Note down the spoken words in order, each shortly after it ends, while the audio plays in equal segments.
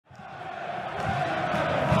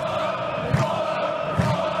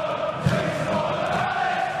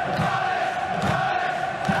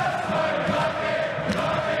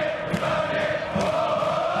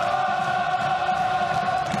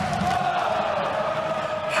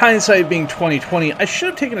hindsight being 2020, I should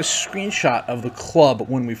have taken a screenshot of the club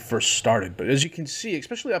when we first started. But as you can see,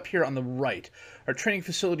 especially up here on the right, our training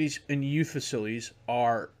facilities and youth facilities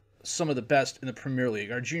are some of the best in the Premier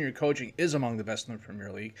League. Our junior coaching is among the best in the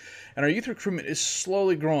Premier League. And our youth recruitment is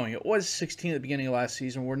slowly growing. It was 16 at the beginning of last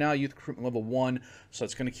season. We're now youth recruitment level 1, so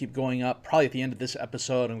it's going to keep going up. Probably at the end of this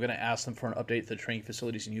episode, I'm going to ask them for an update to the training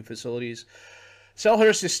facilities and youth facilities.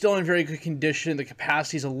 Selhurst is still in very good condition. The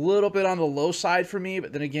capacity is a little bit on the low side for me,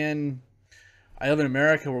 but then again, I live in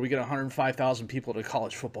America where we get 105,000 people to a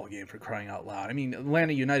college football game, for crying out loud. I mean,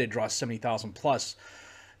 Atlanta United draws 70,000 plus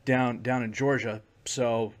down in Georgia,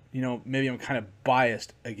 so, you know, maybe I'm kind of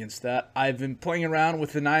biased against that. I've been playing around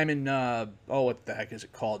with the Nyman, what the heck is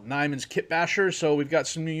it called? Nyman's Kit Basher, so we've got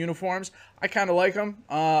some new uniforms. I kind of like them.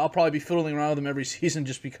 I'll probably be fiddling around with them every season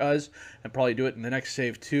just because, and probably do it in the next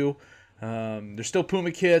save too. They're still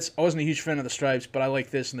Puma kits. I wasn't a huge fan of the stripes, but I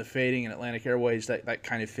like this and the fading and Atlantic Airways. That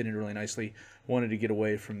kind of fit in really nicely. Wanted to get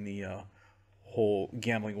away from the whole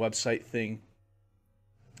gambling website thing.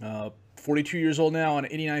 42 years old now on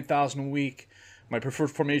 89,000 a week. My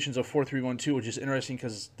preferred formation is a 4-3-1-2, which is interesting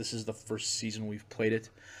because this is the first season we've played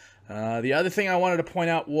it. The other thing I wanted to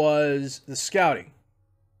point out was the scouting.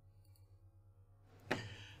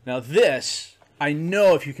 Now this, I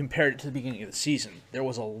know if you compared it to the beginning of the season, there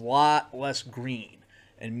was a lot less green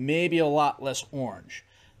and maybe a lot less orange.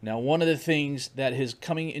 Now, one of the things that is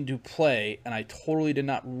coming into play, and I totally did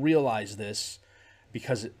not realize this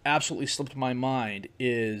because it absolutely slipped my mind,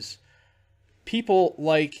 is people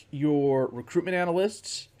like your recruitment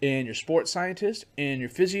analysts and your sports scientists and your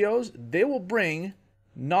physios, they will bring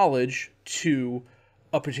knowledge to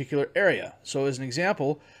a particular area. So as an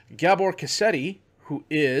example, Gabor Cassetti, who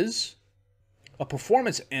is a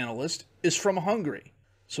performance analyst, is from Hungary.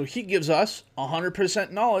 So he gives us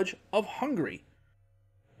 100% knowledge of Hungary.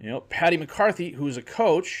 You know, Paddy McCarthy, who is a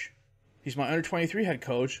coach, he's my under-23 head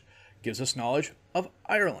coach, gives us knowledge of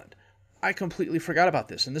Ireland. I completely forgot about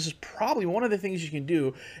this, and this is probably one of the things you can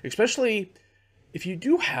do, especially if you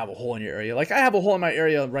do have a hole in your area. Like I have a hole in my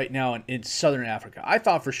area right now in Southern Africa. I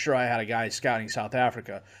thought for sure I had a guy scouting South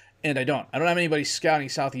Africa, and I don't. I don't have anybody scouting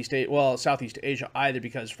Southeast Asia either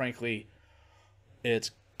because, frankly,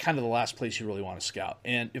 it's kind of the last place you really want to scout.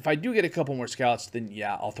 And if I do get a couple more scouts, then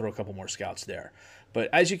yeah, I'll throw a couple more scouts there. But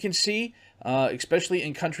as you can see, especially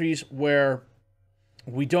in countries where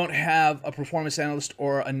we don't have a performance analyst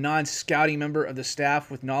or a non-scouting member of the staff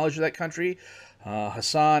with knowledge of that country,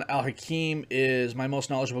 Hassan Al-Hakim is my most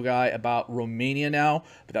knowledgeable guy about Romania now,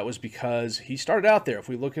 but that was because he started out there. If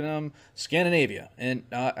we look at him, Scandinavia, and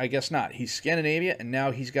I guess not. He's Scandinavia, and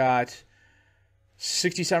now he's got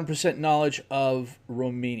 67% knowledge of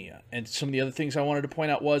Romania. And some of the other things I wanted to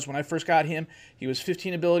point out was when I first got him, he was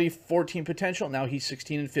 15 ability, 14 potential. Now he's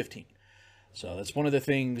 16 and 15. So that's one of the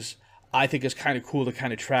things I think is kind of cool to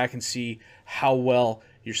kind of track and see how well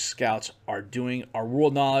your scouts are doing. Our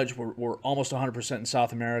world knowledge, we're almost 100% in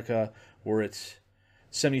South America. We're at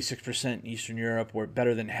 76% in Eastern Europe. We're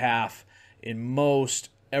better than half in most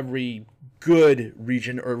every good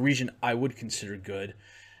region, or region I would consider good.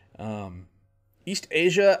 East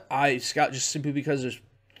Asia, I scout just simply because there's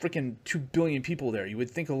freaking 2 billion people there. You would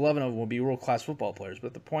think 11 of them would be world-class football players, but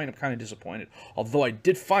at the point, I'm kind of disappointed. Although I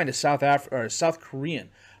did find a South Korean,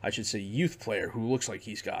 I should say, youth player who looks like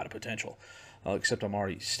he's got a potential, except I'm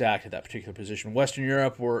already stacked at that particular position. Western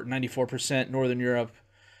Europe, we're 94%. Northern Europe,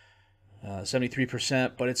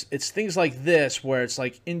 73%. But it's things like this where it's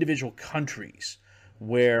like individual countries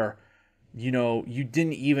where, you know, you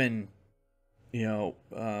didn't even, you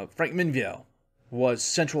know, Frank Minviel was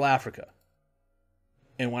Central Africa.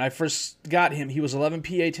 And when I first got him, he was 11 PA,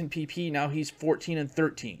 10 PP. Now he's 14 and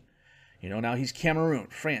 13. You know, now he's Cameroon,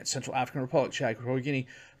 France, Central African Republic, Chad, Equatorial Guinea,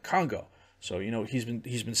 Congo. So, you know, he's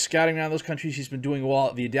been scouting around those countries. He's been doing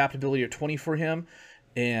well. The adaptability of 20 for him,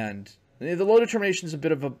 and the low determination is a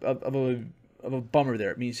bit of a bummer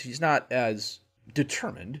there. It means he's not as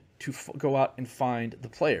determined to go out and find the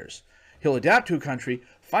players. He'll adapt to a country.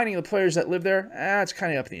 Finding the players that live there, it's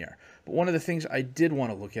kind of up in the air. But one of the things I did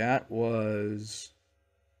want to look at was,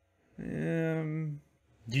 you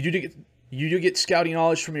do get scouting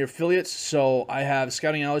knowledge from your affiliates. So I have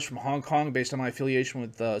scouting knowledge from Hong Kong based on my affiliation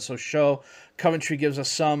with Sochaux. Coventry gives us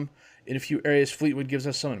some in a few areas. Fleetwood gives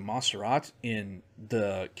us some in Montserrat in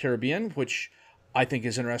the Caribbean, which I think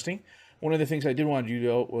is interesting. One of the things I did want to do,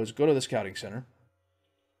 though, was go to the scouting center.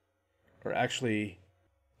 Or actually,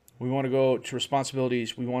 we want to go to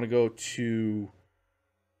responsibilities. We want to go to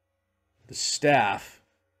the staff.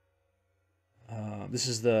 This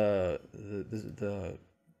is the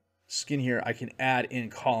skin here. I can add in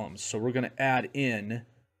columns. So we're going to add in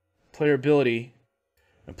player ability,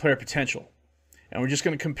 and player potential. And we're just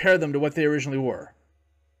going to compare them to what they originally were.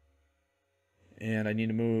 And I need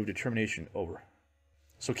to move determination over.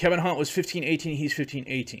 So Kevin Hunt was 15-18, he's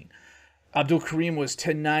 15-18. Abdul Karim was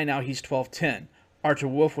 10-9, now he's 12-10. Archer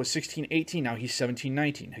Wolf was 16-18, now he's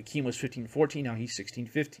 17-19. Hakeem was 15-14, now he's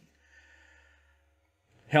 16-15.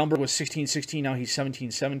 Helmberg was 16-16, now he's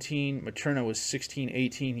 17-17. Materna was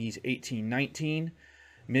 16-18, he's 18-19.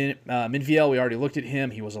 Minviel, we already looked at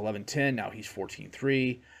him. He was 11-10, now he's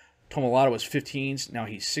 14-3. Tomalata was 15s, now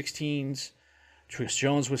he's 16s. Tris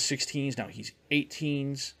Jones was 16s, now he's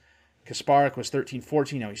 18s. Kasparek was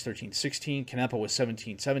 13-14, now he's 13-16. Canepa was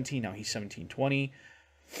 17-17, now he's 17-20.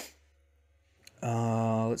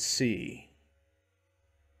 Let's see.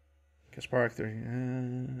 Kasparek,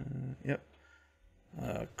 30. Yep.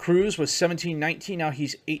 Cruz was 17-19, now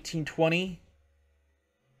he's 18-20.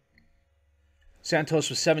 Santos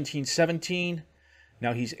was 17-17,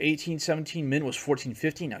 now he's 18-17. Min was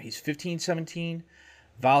 14-15, now he's 15-17.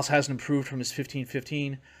 Valls hasn't improved from his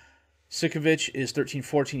 15-15. Sikovic is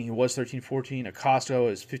 13-14, he was 13-14. Acosta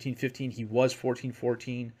is 15-15, he was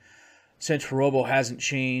 14-14. Centrobo hasn't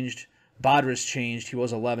changed. Badras changed, he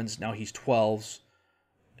was 11s, now he's 12s.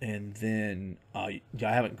 And then I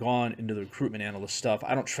haven't gone into the recruitment analyst stuff.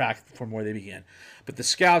 I don't track from where they begin. But the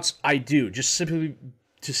scouts, I do, just simply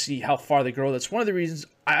to see how far they grow. That's one of the reasons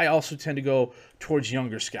I also tend to go towards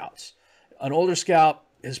younger scouts. An older scout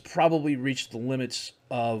has probably reached the limits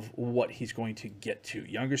of what he's going to get to.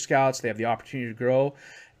 Younger scouts, they have the opportunity to grow.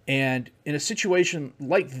 And in a situation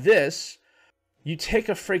like this, you take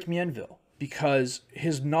a Frank Mienville because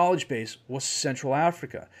his knowledge base was Central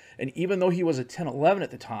Africa. And even though he was a 10-11 at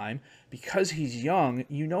the time, because he's young,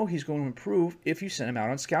 you know he's going to improve if you send him out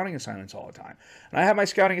on scouting assignments all the time. And I have my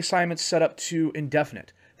scouting assignments set up to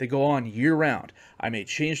indefinite. They go on year-round. I may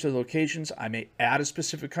change the locations. I may add a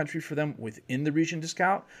specific country for them within the region to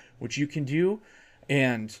scout, which you can do.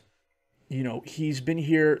 And, you know, he's been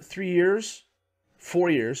here 4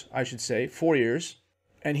 years,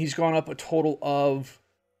 and he's gone up a total of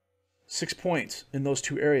 6 points in those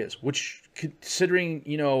two areas, which, considering,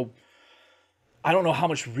 you know, I don't know how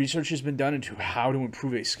much research has been done into how to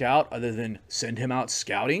improve a scout other than send him out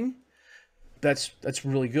scouting. That's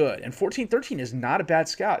really good. And 14-13 is not a bad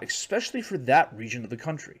scout, especially for that region of the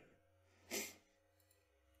country.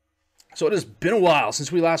 So it has been a while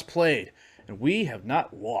since we last played, and we have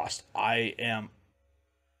not lost. I am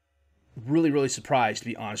really, really surprised, to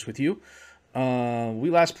be honest with you.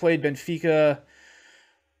 We last played Benfica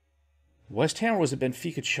West Ham, or was it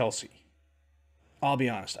Benfica Chelsea? I'll be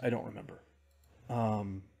honest, I don't remember.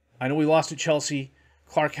 I know we lost at Chelsea.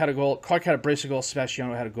 Clark had a goal. Clark had a brace of goals.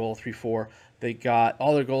 Sebastiano had a goal, 3-4. They got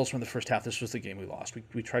all their goals from the first half. This was the game we lost.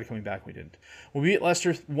 We tried coming back. We didn't. We beat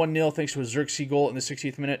Leicester 1-0 thanks to a Xerxes goal in the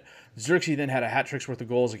 60th minute. Xerxes then had a hat-trick's worth of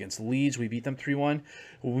goals against Leeds. We beat them 3-1.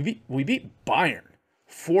 We beat Bayern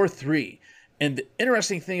 4-3. And the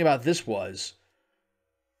interesting thing about this was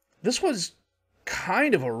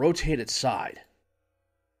kind of a rotated side.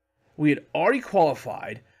 We had already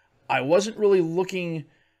qualified. I wasn't really looking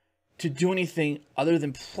to do anything other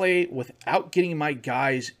than play without getting my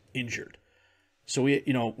guys injured. So we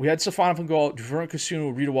had Safanov in goal, Dvorin,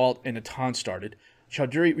 Kasuno, Riedewald, and Natan started.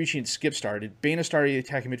 Chowdhury, Ricci, and Skip started. Baina started the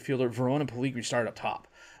attacking midfielder. Verona and Pellegrini started up top.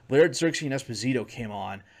 Laird, Xerxes, and Esposito came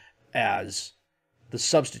on as the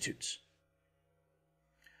substitutes.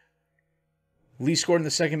 Lee scored in the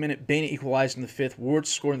 2nd minute. Baina equalized in the 5th.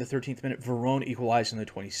 Wirtz scored in the 13th minute. Verona equalized in the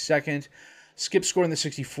 22nd. Skip scored in the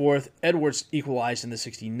 64th. Edwards equalized in the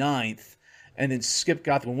 69th. And then Skip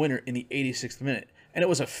got the winner in the 86th minute. And it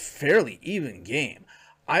was a fairly even game.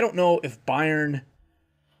 I don't know if Bayern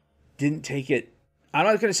didn't take it. I'm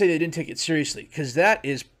not going to say they didn't take it seriously, because that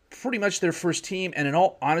is pretty much their first team. And in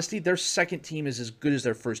all honesty, their second team is as good as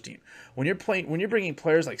their first team. When you're bringing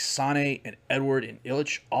players like Sane and Edward and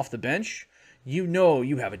Illich off the bench, you know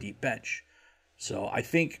you have a deep bench. So I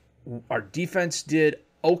think our defense did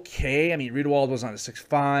okay. I mean, Riedewald was on a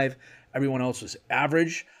 6.5. Everyone else was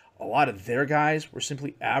average. A lot of their guys were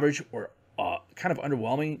simply average or kind of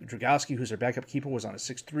underwhelming. Dragowski, who's their backup keeper, was on a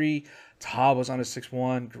 6.3. Tav was on a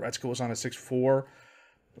 6.1. Goretzka was on a 6.4.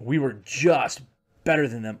 We were just better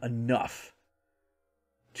than them enough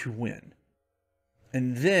to win.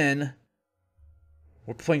 And then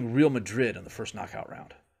we're playing Real Madrid in the first knockout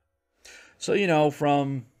round. So, you know,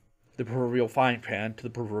 from the proverbial frying pan to the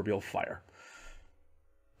proverbial fire.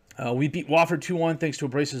 We beat Watford 2-1 thanks to a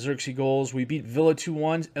brace of Xerxes goals. We beat Villa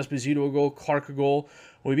 2-1, Esposito a goal, Clark a goal.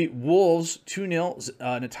 We beat Wolves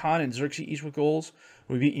 2-0, Natan and Xerxes each with goals.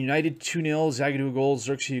 We beat United 2-0, Zagadou a goal,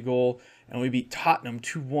 Xerxes a goal. And we beat Tottenham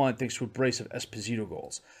 2-1 thanks to a brace of Esposito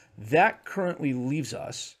goals. That currently leaves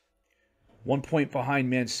us 1 point behind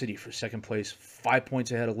Man City for second place, 5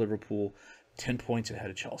 points ahead of Liverpool, 10 points ahead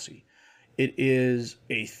of Chelsea. It is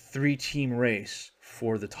a 3-team race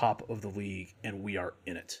for the top of the league, and we are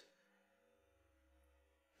in it.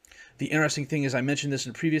 The interesting thing is, I mentioned this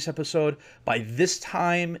in a previous episode, by this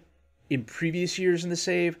time in previous years in the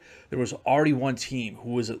save, there was already one team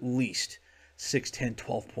who was at least 6, 10,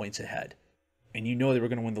 12 points ahead. And you know they were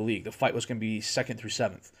going to win the league. The fight was going to be 2nd through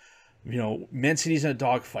 7th. You know, Man City's in a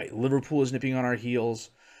dogfight. Liverpool is nipping on our heels.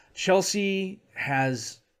 Chelsea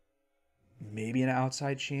has maybe an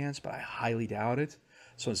outside chance, but I highly doubt it.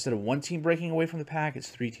 So instead of one team breaking away from the pack, it's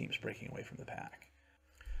 3 teams breaking away from the pack.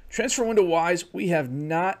 Transfer window-wise, we have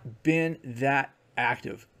not been that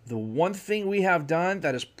active. The one thing we have done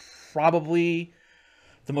that is probably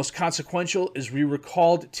the most consequential is we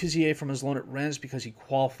recalled Tizier from his loan at Rennes because he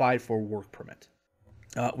qualified for a work permit.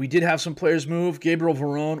 We did have some players move. Gabriel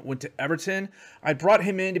Veron went to Everton. I brought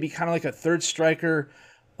him in to be kind of like a third striker,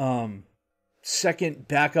 second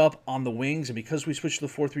backup on the wings. And because we switched to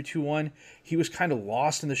the 4-3-2-1, he was kind of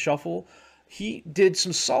lost in the shuffle. He did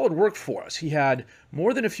some solid work for us. He had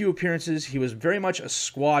more than a few appearances. He was very much a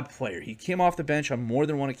squad player. He came off the bench on more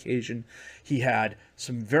than one occasion. He had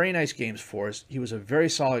some very nice games for us. He was a very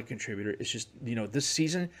solid contributor. It's just, you know, this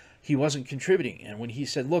season he wasn't contributing. And when he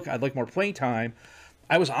said, look, I'd like more playing time,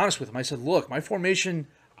 I was honest with him. I said, look, my formation,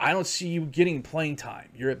 I don't see you getting playing time.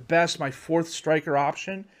 You're at best my 4th striker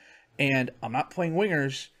option, and I'm not playing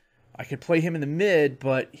wingers. I could play him in the mid,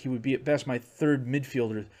 but he would be at best my 3rd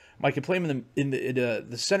midfielder. I could play him in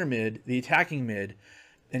the center mid, the attacking mid,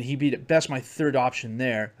 and he'd be at best my 3rd option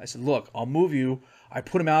there. I said, look, I'll move you. I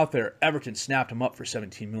put him out there. Everton snapped him up for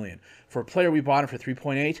 $17 million. For a player we bought him for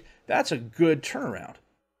 3.8, that's a good turnaround.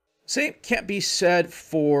 Same can't be said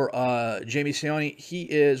for Jamie Sione. He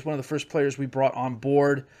is one of the first players we brought on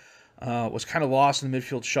board. Was kind of lost in the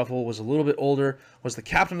midfield shuffle, was a little bit older, was the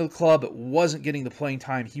captain of the club, but wasn't getting the playing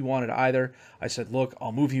time he wanted either. I said, look,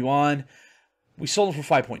 I'll move you on. We sold him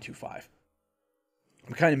for 5.25.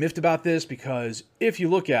 I'm kind of miffed about this because if you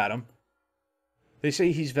look at him, they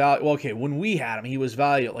say he's valued. Well, okay, when we had him, he was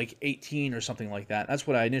valued at like 18 or something like that. That's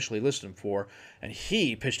what I initially listed him for. And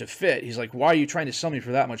he pitched a fit. He's like, why are you trying to sell me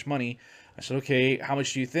for that much money? I said, okay, how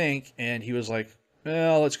much do you think? And he was like,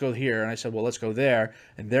 well, let's go here. And I said, well, let's go there.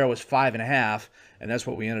 And there was 5.5. And that's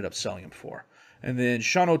what we ended up selling him for. And then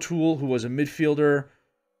Sean O'Toole, who was a midfielder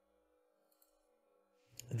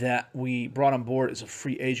that we brought on board as a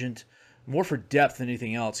free agent, more for depth than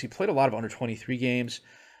anything else. He played a lot of under 23 games.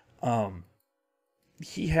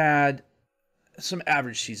 He had some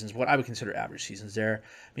average seasons, what I would consider average seasons there.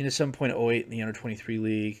 I mean, a 7.08 in the under 23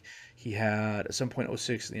 league. He had a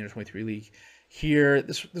 7.06 in the under 23 league. Here,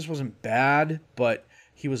 this wasn't bad, but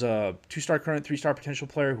he was a 2-star current, 3-star potential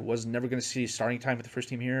player who was never going to see starting time with the first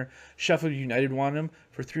team here. Sheffield United wanted him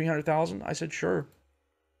for $300,000. I said, sure.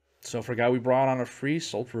 So for a guy we brought on a free,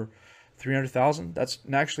 sold for $300,000, that's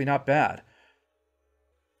actually not bad.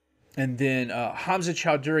 And then Hamza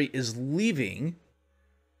Chowdhury is leaving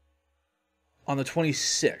on the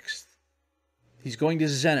 26th. He's going to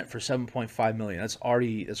Zenit for $7.5 million. That's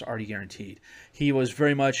already guaranteed. He was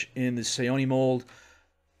very much in the Sione mold,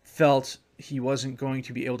 felt he wasn't going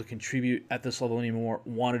to be able to contribute at this level anymore,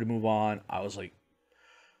 wanted to move on. I was like,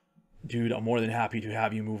 dude, I'm more than happy to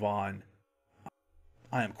have you move on.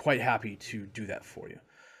 I am quite happy to do that for you.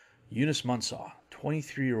 Yunus Munsah,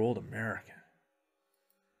 23-year-old American.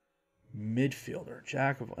 Midfielder.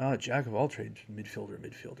 Jack of all trades,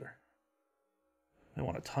 midfielder. I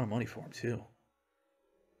want a ton of money for him, too.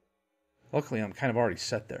 Luckily, I'm kind of already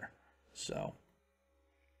set there. So,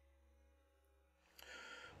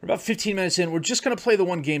 we're about 15 minutes in. We're just going to play the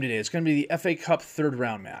one game today. It's going to be the FA Cup 3rd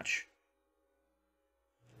round match.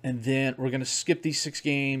 And then we're going to skip these 6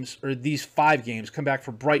 games, or these 5 games, come back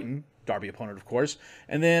for Brighton, Derby opponent, of course,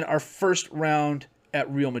 and then our first round at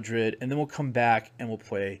Real Madrid, and then we'll come back and we'll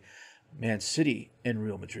play Man City and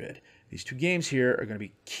Real Madrid. These 2 games here are going to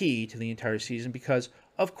be key to the entire season because,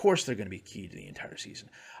 of course, they're going to be key to the entire season.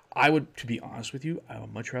 To be honest with you, I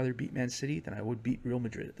would much rather beat Man City than I would beat Real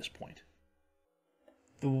Madrid at this point.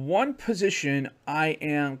 The one position I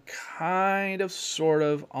am kind of sort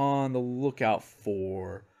of on the lookout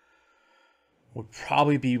for would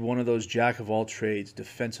probably be one of those jack-of-all-trades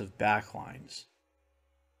defensive backlines.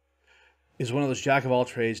 Is one of those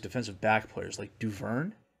jack-of-all-trades defensive back players like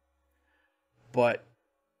Duverne. But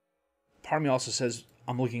part of me also says,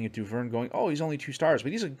 I'm looking at Duverne going, oh, he's only 2 stars.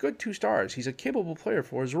 But he's a good 2 stars. He's a capable player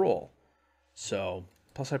for his role. So,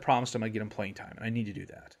 plus I promised him I'd get him playing time, and I need to do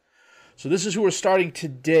that. So this is who we're starting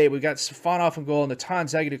today. We got Safanov in goal, Natan,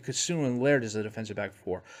 Zagadou, Kasunu, and Laird as the defensive back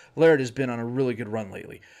four. Laird has been on a really good run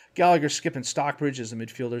lately. Gallagher, Skip, and Stockbridge as the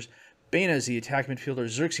midfielders. Baina as the attack midfielder.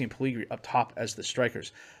 Xerxes and Pellegrini up top as the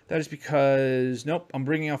strikers. That is because, nope, I'm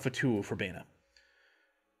bringing out Fatu for Baina.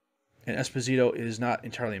 And Esposito is not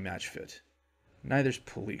entirely match fit. Neither's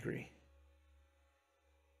Pellegrini.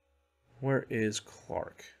 Where is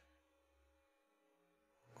Clark?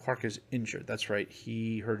 Clark is injured. That's right.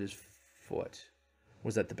 He hurt his foot.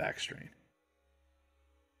 Was that the back strain?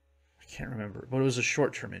 I can't remember. But it was a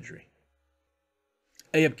short-term injury.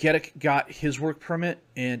 Ayub Gedek got his work permit,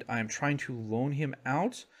 and I'm trying to loan him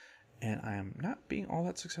out, and I am not being all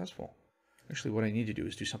that successful. Actually, what I need to do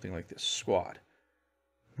is do something like this. Squad.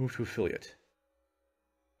 Move to affiliate.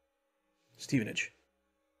 Stevenage.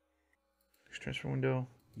 Next transfer window.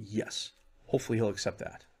 Yes. Hopefully he'll accept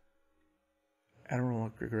that.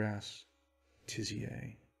 Admiral Grigoras.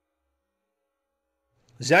 Tizier.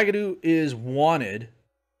 Zagadou is wanted.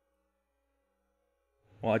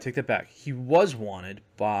 Well, I take that back. He was wanted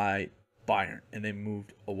by Bayern, and they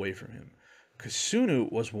moved away from him.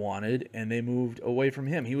 Kasunu was wanted, and they moved away from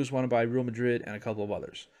him. He was wanted by Real Madrid and a couple of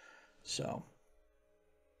others. So,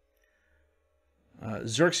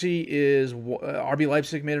 Xerxes is... RB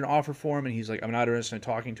Leipzig made an offer for him, and he's like, I'm not interested in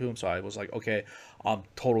talking to him. So I was like, okay, I'm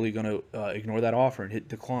totally going to ignore that offer and hit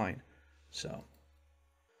decline. So,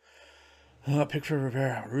 Pickford,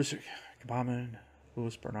 Rivera, Rusick, Kabaman,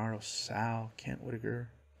 Luis Bernardo, Sal, Kent Whittaker.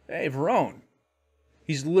 Hey, Verone.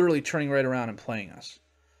 He's literally turning right around and playing us.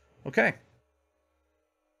 Okay.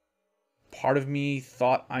 Part of me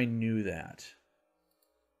thought I knew that.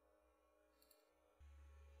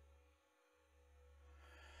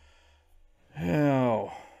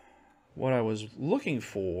 Now, what I was looking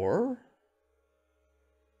for...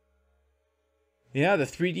 Yeah, the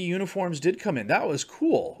 3D uniforms did come in. That was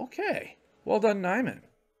cool. Okay. Well done, Nyman.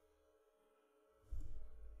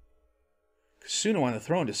 Kasunu on the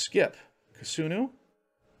throne to Skip. Kasunu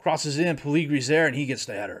crosses in. Pellegrini's there, and he gets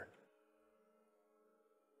the header.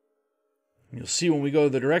 And you'll see when we go to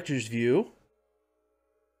the director's view.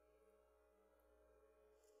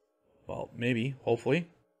 Well, maybe, hopefully.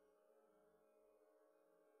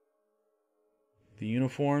 The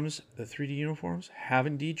uniforms, the 3D uniforms, have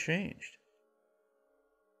indeed changed.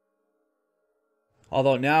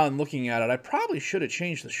 Although now in looking at it, I probably should have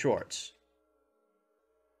changed the shorts.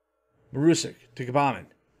 Marusic to Gabaman.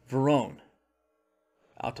 Verone.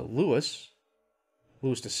 Out to Lewis.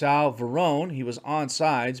 Lewis to Sal. Verone. He was on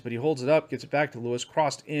sides, but he holds it up, gets it back to Lewis.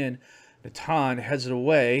 Crossed in. Natan heads it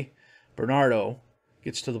away. Bernardo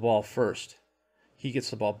gets to the ball first. He gets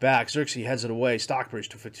the ball back. Xerxes heads it away. Stockbridge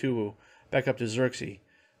to Fatu. Back up to Xerxes.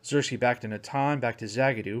 Xerxes back to Natan. Back to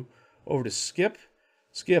Zagadou. Over to Skip.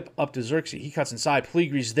 Skip up to Xerxes. He cuts inside.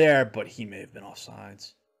 Pellegrini's there, but he may have been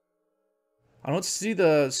offsides. I don't see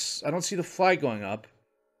the flag going up.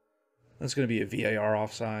 That's going to be a VAR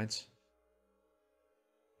offsides.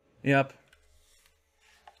 Yep.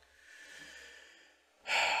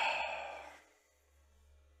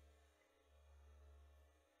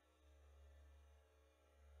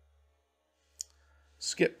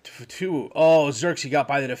 Skip to Fatu. Oh, Xerxes got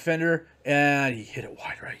by the defender, and he hit it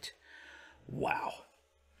wide right. Wow.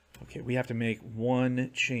 Okay, we have to make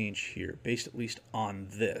one change here, based at least on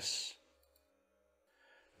this.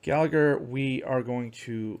 Gallagher, we are going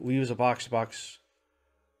to leave as a box-to-box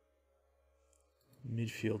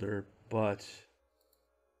midfielder, but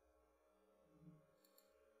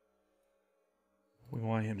we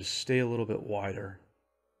want him to stay a little bit wider.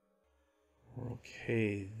 We're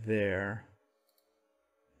okay there.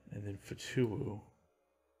 And then Fatu,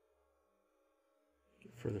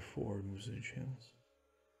 get further forward, moves in channels.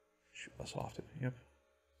 Shoot less often, yep.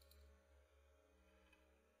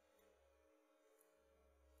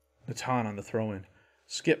 Natan on the throw-in.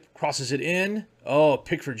 Skip crosses it in. Oh,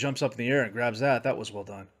 Pickford jumps up in the air and grabs that. That was well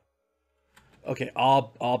done. Okay,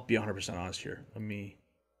 I'll be 100% honest here. Let me...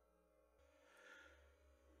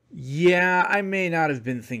 Yeah, I may not have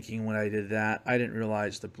been thinking when I did that. I didn't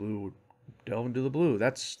realize the blue would delve into the blue.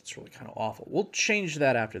 That's really kind of awful. We'll change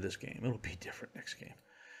that after this game. It'll be different next game.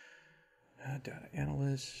 Data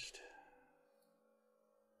analyst.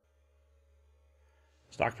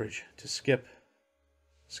 Stockbridge to Skip.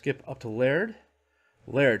 Skip up to Laird.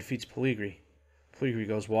 Laird feeds Pellegrini. Pellegrini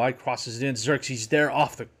goes wide, crosses it in. Xerxes there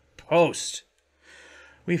off the post.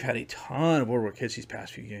 We've had a ton of boardwork hits these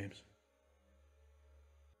past few games.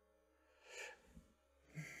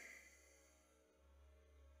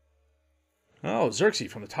 Oh,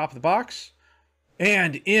 Xerxes from the top of the box.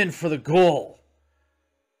 And in for the goal.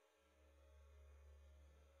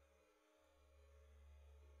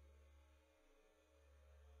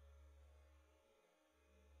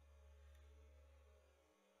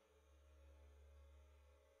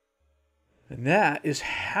 And that is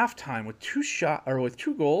halftime with with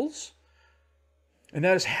 2 goals. And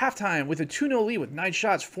that is halftime with a 2-0 lead with 9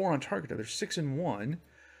 shots, 4 on target. They're 6-1.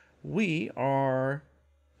 We are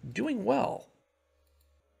doing well.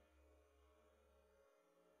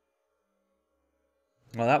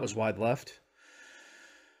 Well, that was wide left.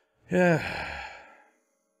 Yeah.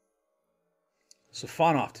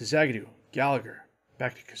 Safanov to Zagadou. Gallagher.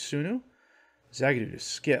 Back to Kasunu. Zagadou to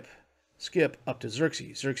Skip. Skip up to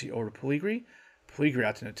Xerxes. Xerxes over to Pellegrini. Pellegrini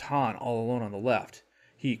out to Natan, all alone on the left.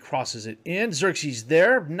 He crosses it in. Xerxes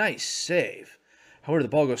there. Nice save. However, the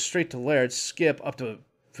ball goes straight to Laird. Skip up to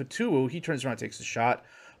Fatuwu. He turns around, takes the shot.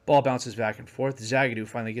 Ball bounces back and forth. Zagadou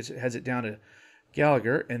finally heads it down to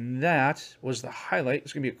Gallagher. And that was the highlight.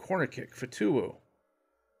 It's going to be a corner kick. Fatuwu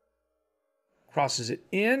crosses it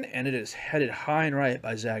in, and it is headed high and right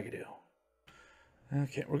by Zagadou.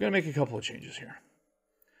 Okay, we're going to make a couple of changes here.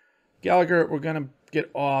 Gallagher, we're going to get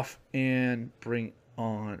off and bring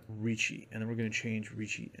on Ricci. And then we're going to change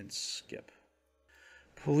Ricci and Skip.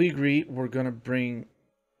 Pellegrini, we're going to bring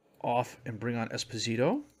off and bring on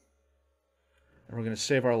Esposito. And we're going to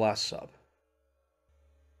save our last sub.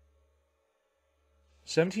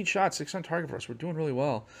 17 shots, 6 on target for us. We're doing really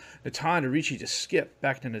well. Natan to Ricci to Skip.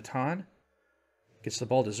 Back to Natan. Gets the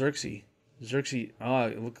ball to Xerxes. Xerxes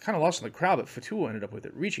kind of lost in the crowd, but Fatuwu ended up with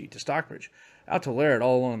it. Ricci to Stockbridge. Out to Laird,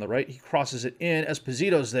 all alone on the right. He crosses it in.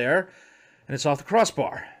 Esposito's there, and it's off the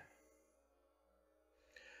crossbar.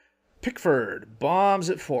 Pickford bombs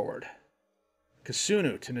it forward.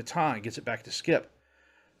 Kasunu to Natan. Gets it back to Skip.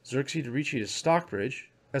 Xerxes to Ricci to Stockbridge.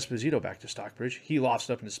 Esposito back to Stockbridge. He lofts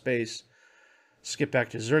it up into space. Skip back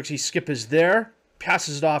to Xerxes. Skip is there.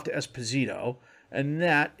 Passes it off to Esposito. And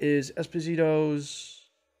that is Esposito's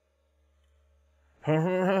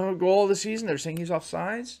goal of the season. They're saying he's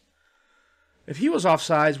offsides. If he was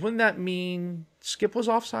offsides, wouldn't that mean Skip was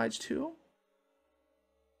offsides too?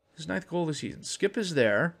 His 9th goal of the season. Skip is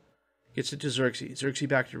there. Gets it to Xerxes. Xerxes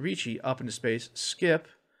back to Ricci. Up into space. Skip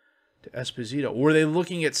to Esposito. Were they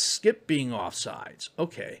looking at Skip being offsides?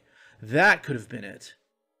 Okay. That could have been it.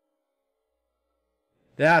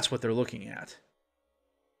 That's what they're looking at.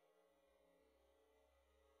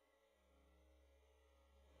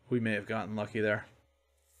 We may have gotten lucky there.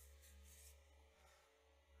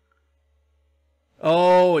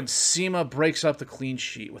 Oh, and Sema breaks up the clean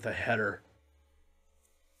sheet with a header.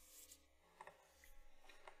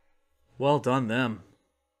 Well done, them.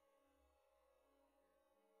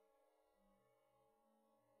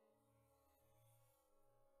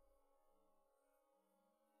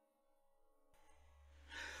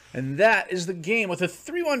 And that is the game with a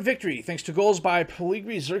 3-1 victory, thanks to goals by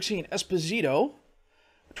Pellegrini, Xerxes, and Esposito.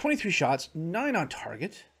 23 shots, 9 on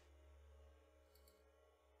target.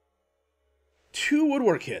 2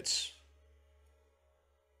 woodwork hits.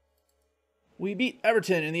 We beat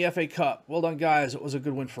Everton in the FA Cup. Well done, guys. It was a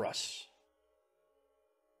good win for us.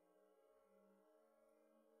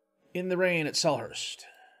 In the rain at Selhurst.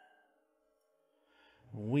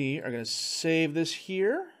 We are going to save this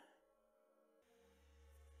here.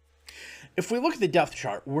 If we look at the depth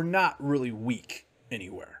chart, we're not really weak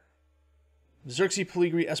anywhere. Xerxes,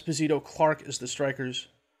 Pellegrini, Esposito, Clark is the strikers.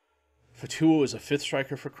 Fatuwu is a 5th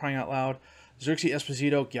striker for crying out loud. Xerxes,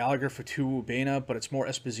 Esposito, Gallagher, Fatuwu, Baena, but it's more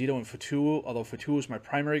Esposito and Fatuwu, although Fatuwu is my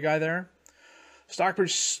primary guy there.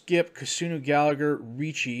 Stockbridge, Skip, Kasunu, Gallagher,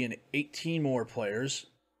 Ricci, and 18 more players.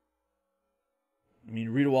 I mean,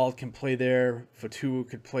 Riedewald can play there. Fatuwu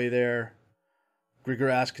could play there.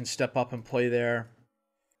 Grigoras can step up and play there.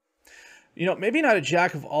 You know, maybe not a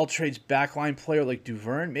jack-of-all-trades backline player like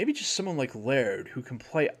Duverne. Maybe just someone like Laird who can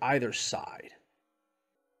play either side.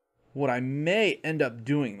 What I may end up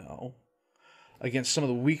doing, though, against some of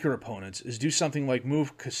the weaker opponents, is do something like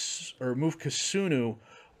move Kasunu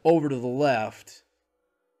over to the left.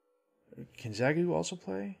 Can Zagadou also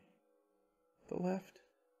play the left?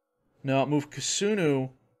 No, move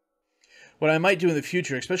Kasunu. What I might do in the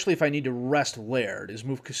future, especially if I need to rest Laird, is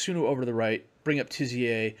move Kasunu over to the right, bring up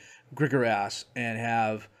Tizier, Grigoras, and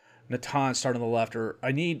have Natan start on the left. Or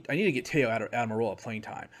I need to get Teo Admirola playing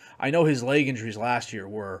time. I know his leg injuries last year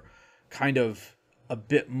were kind of a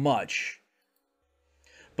bit much,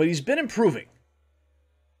 but he's been improving.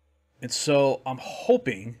 And so I'm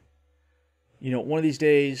hoping, you know, one of these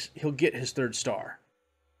days he'll get his 3rd star.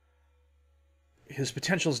 His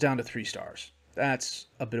potential is down to 3 stars. That's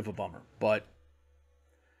a bit of a bummer, but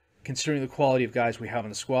considering the quality of guys we have in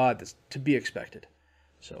the squad, that's to be expected.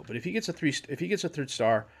 So, but if he gets a 3rd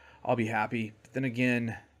star, I'll be happy. But then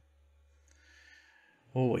again,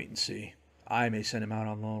 we'll wait and see. I may send him out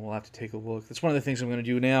on loan. We'll have to take a look. That's one of the things I'm going to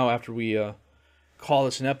do now after we call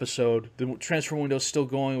this an episode. The transfer window is still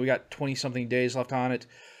going. We got 20-something days left on it.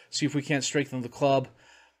 See if we can't strengthen the club.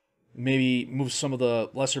 Maybe move some of the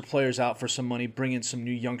lesser players out for some money, bring in some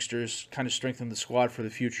new youngsters, kind of strengthen the squad for the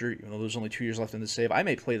future, even though there's only 2 years left in the save. I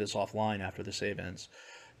may play this offline after the save ends,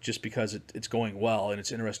 just because it's going well and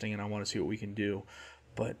it's interesting and I want to see what we can do.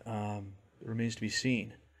 But it remains to be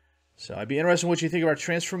seen. So I'd be interested in what you think of our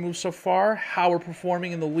transfer moves so far, how we're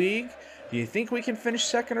performing in the league. Do you think we can finish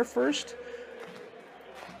second or first?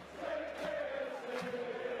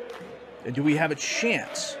 And do we have a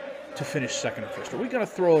chance to finish second or first? Are we going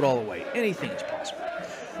to throw it all away? Anything is possible.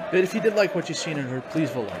 But if you did like what you've seen and heard, please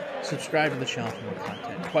vote like, subscribe to the channel for more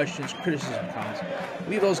content. Questions, criticism, comments,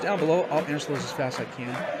 leave those down below. I'll answer those as fast as I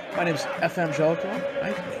can. My name is FM Jellicoe.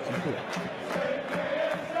 I thank you for watching.